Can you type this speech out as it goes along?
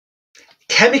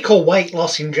Chemical weight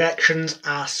loss injections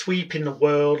are sweeping the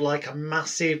world like a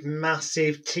massive,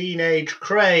 massive teenage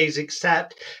craze,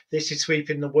 except this is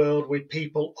sweeping the world with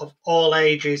people of all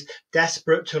ages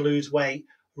desperate to lose weight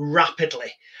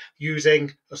rapidly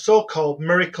using a so-called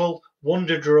miracle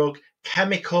wonder drug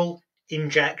chemical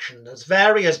injection. There's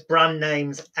various brand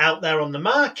names out there on the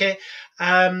market,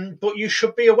 but you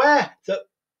should be aware that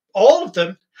all of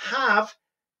them have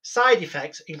side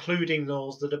effects, including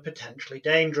those that are potentially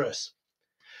dangerous.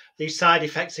 These side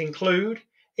effects include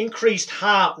increased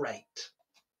heart rate,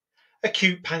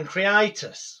 acute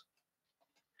pancreatitis,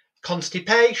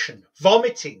 constipation,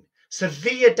 vomiting,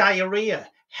 severe diarrhea,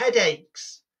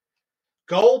 headaches,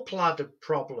 gallbladder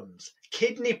problems,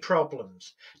 kidney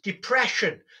problems,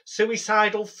 depression,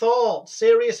 suicidal thoughts,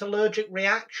 serious allergic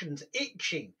reactions,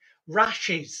 itching,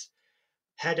 rashes,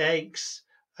 headaches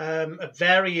of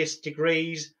various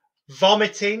degrees,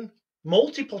 vomiting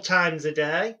multiple times a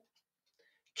day,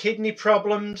 kidney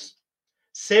problems,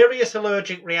 serious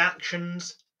allergic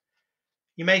reactions.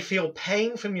 You may feel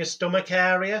pain from your stomach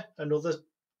area and other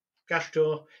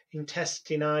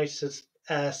gastrointestinal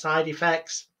side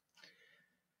effects,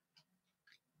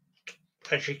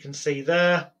 as you can see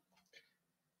there.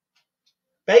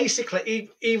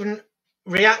 Basically, even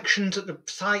reactions at the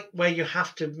site where you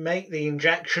have to make the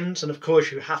injections, and of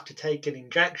course you have to take an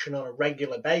injection on a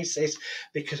regular basis,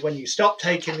 because when you stop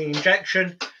taking the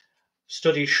injection,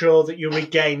 studies show that you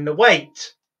regain the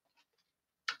weight.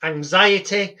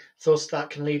 Anxiety, thus that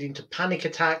can lead into panic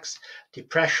attacks,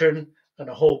 depression, and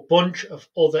a whole bunch of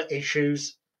other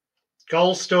issues.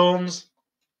 Gallstones,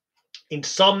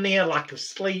 insomnia, lack of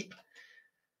sleep.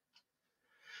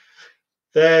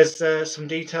 There's some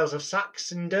details of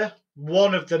Saxenda,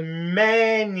 one of the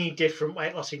many different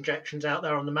weight loss injections out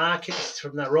there on the market. It's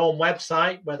from their own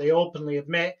website, where they openly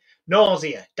admit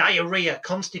nausea, diarrhea,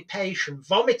 constipation,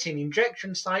 vomiting,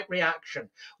 injection site reaction,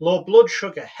 low blood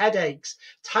sugar, headaches,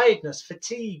 tiredness,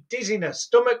 fatigue, dizziness,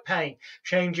 stomach pain,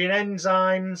 change in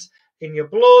enzymes in your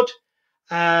blood.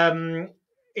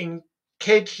 In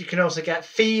kids, you can also get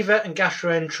fever and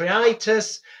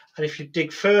gastroenteritis. And if you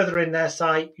dig further in their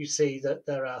site, you see that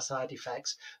there are side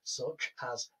effects such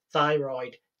as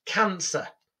thyroid cancer.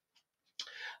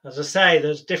 As I say,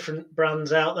 there's different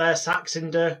brands out there,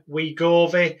 Saxenda,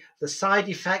 Wegovy. The side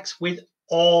effects with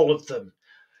all of them.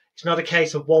 It's not a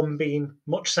case of one being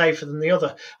much safer than the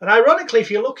other. And ironically,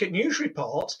 if you look at news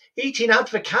reports, eating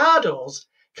avocados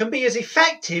can be as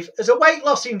effective as a weight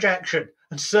loss injection,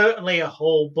 and certainly a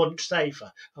whole bunch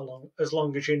safer, as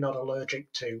long as you're not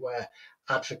allergic to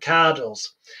avocados.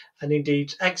 And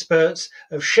indeed, experts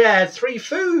have shared 3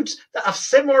 foods that have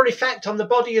similar effect on the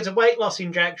body as a weight loss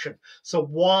injection. So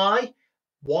why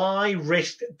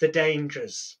risk the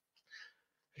dangers?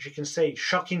 As you can see,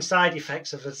 shocking side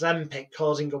effects of Ozempic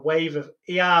causing a wave of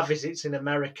ER visits in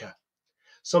America.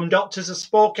 Some doctors have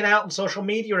spoken out on social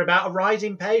media about a rise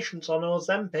in patients on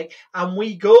Ozempic and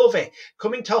Wegovy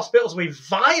coming to hospitals with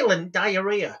violent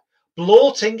diarrhea,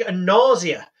 bloating and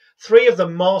nausea. 3 of the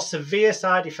more severe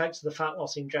side effects of the fat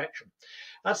loss injection.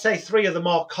 I'd say 3 are the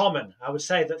more common. I would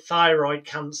say that thyroid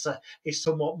cancer is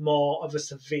somewhat more of a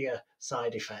severe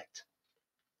side effect.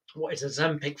 What is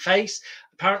Ozempic face?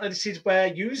 Apparently this is where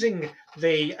using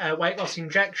the weight loss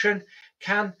injection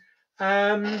can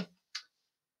turn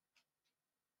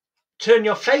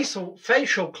your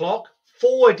facial clock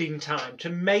forward in time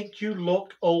to make you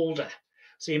look older.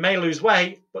 So you may lose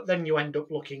weight, but then you end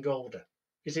up looking older.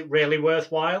 Is it really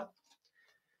worthwhile?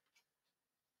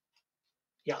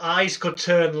 Your eyes could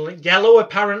turn yellow,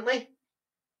 apparently.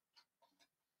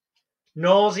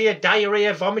 Nausea,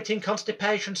 diarrhea, vomiting,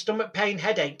 constipation, stomach pain,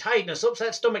 headache, tiredness,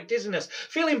 upset stomach, dizziness,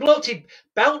 feeling bloated,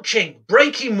 belching,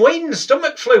 breaking wind,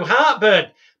 stomach flu,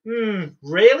 heartburn.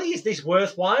 Really? Is this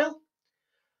worthwhile?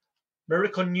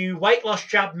 Miracle new weight loss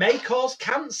jab may cause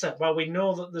cancer. Well, we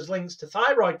know that there's links to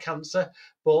thyroid cancer,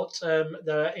 but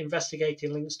they're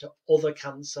investigating links to other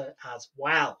cancer as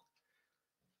well.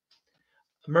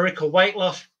 A miracle weight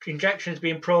loss injection is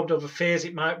being probed over fears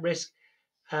it might raise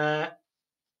the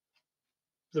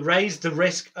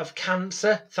risk of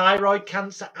cancer, thyroid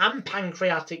cancer and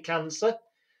pancreatic cancer.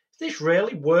 Is this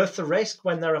really worth the risk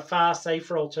when there are far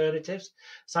safer alternatives?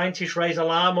 Scientists raise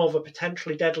alarm over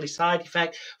potentially deadly side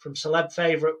effect from celeb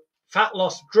favourite fat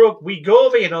loss drug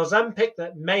Wegovy and Ozempic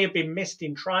that may have been missed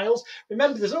in trials.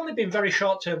 Remember, there's only been very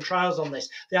short-term trials on this.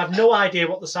 They have no idea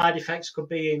what the side effects could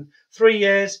be in 3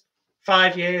 years,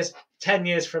 5 years, 10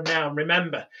 years from now. And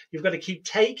remember, you've got to keep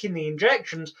taking the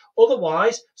injections.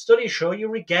 Otherwise, studies show you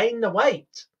regain the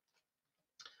weight.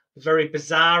 the very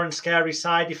bizarre and scary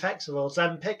side effects of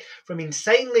Ozempic, from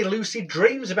insanely lucid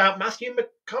dreams about Matthew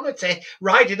McConaughey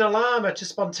riding a llama to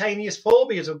spontaneous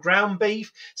phobias of ground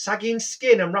beef, sagging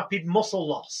skin and rapid muscle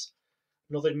loss.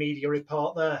 Another media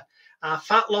report there. Our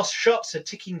fat loss shots a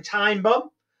ticking time bomb.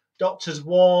 Doctors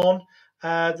warn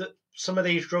that some of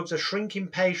these drugs are shrinking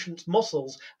patients'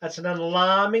 muscles at an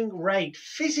alarming rate.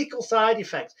 Physical side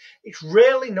effects. It's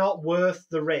really not worth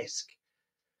the risk.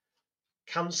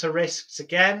 Cancer risks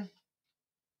again.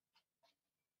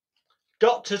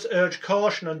 Doctors urge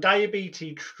caution on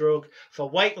diabetes drug for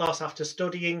weight loss after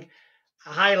studying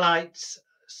highlights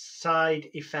side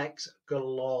effects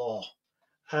galore.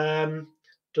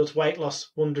 Does weight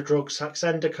loss wonder drug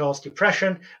Saxenda cause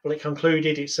depression? Well, it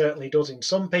concluded it certainly does in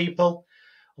some people.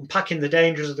 Unpacking the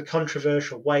dangers of the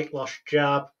controversial weight loss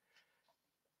jab.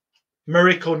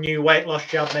 Miracle new weight loss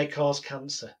jab may cause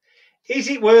cancer. Is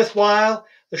it worthwhile?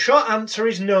 The short answer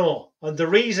is no. And the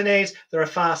reason is there are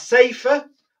far safer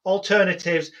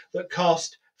alternatives that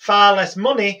cost far less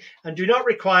money and do not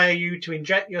require you to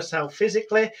inject yourself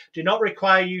physically, do not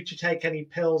require you to take any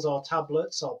pills or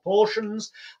tablets or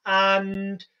potions,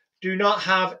 and do not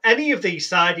have any of these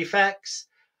side effects,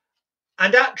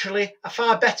 and actually are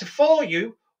far better for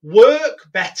you,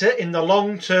 work better in the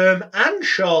long term and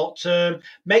short term,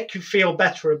 make you feel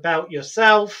better about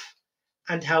yourself,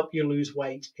 and help you lose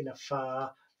weight in a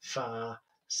far, far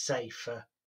safer.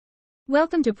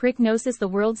 Welcome to Pricknosis, the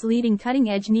world's leading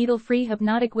cutting-edge needle-free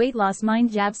hypnotic weight loss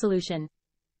mind jab solution.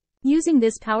 Using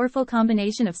this powerful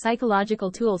combination of psychological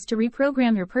tools to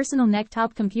reprogram your personal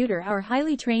neck-top computer, our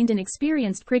highly trained and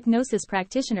experienced Pricknosis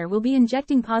practitioner will be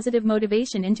injecting positive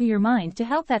motivation into your mind to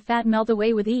help that fat melt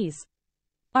away with ease.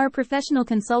 Our professional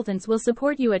consultants will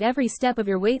support you at every step of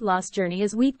your weight loss journey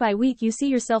as week by week you see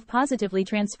yourself positively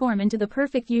transform into the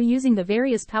perfect you using the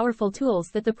various powerful tools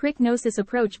that the Pricknosis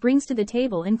approach brings to the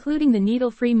table, including the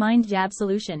needle-free mind jab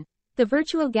solution, the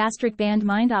virtual gastric band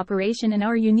mind operation, and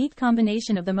our unique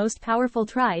combination of the most powerful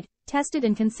tried, tested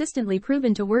and consistently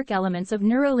proven to work elements of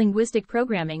neuro-linguistic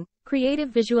programming, creative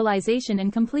visualization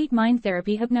and complete mind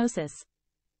therapy hypnosis.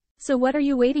 So what are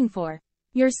you waiting for?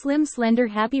 Your slim, slender,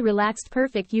 happy, relaxed,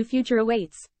 perfect you future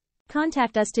awaits.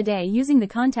 Contact us today using the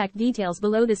contact details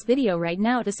below this video right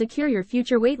now to secure your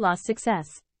future weight loss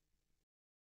success.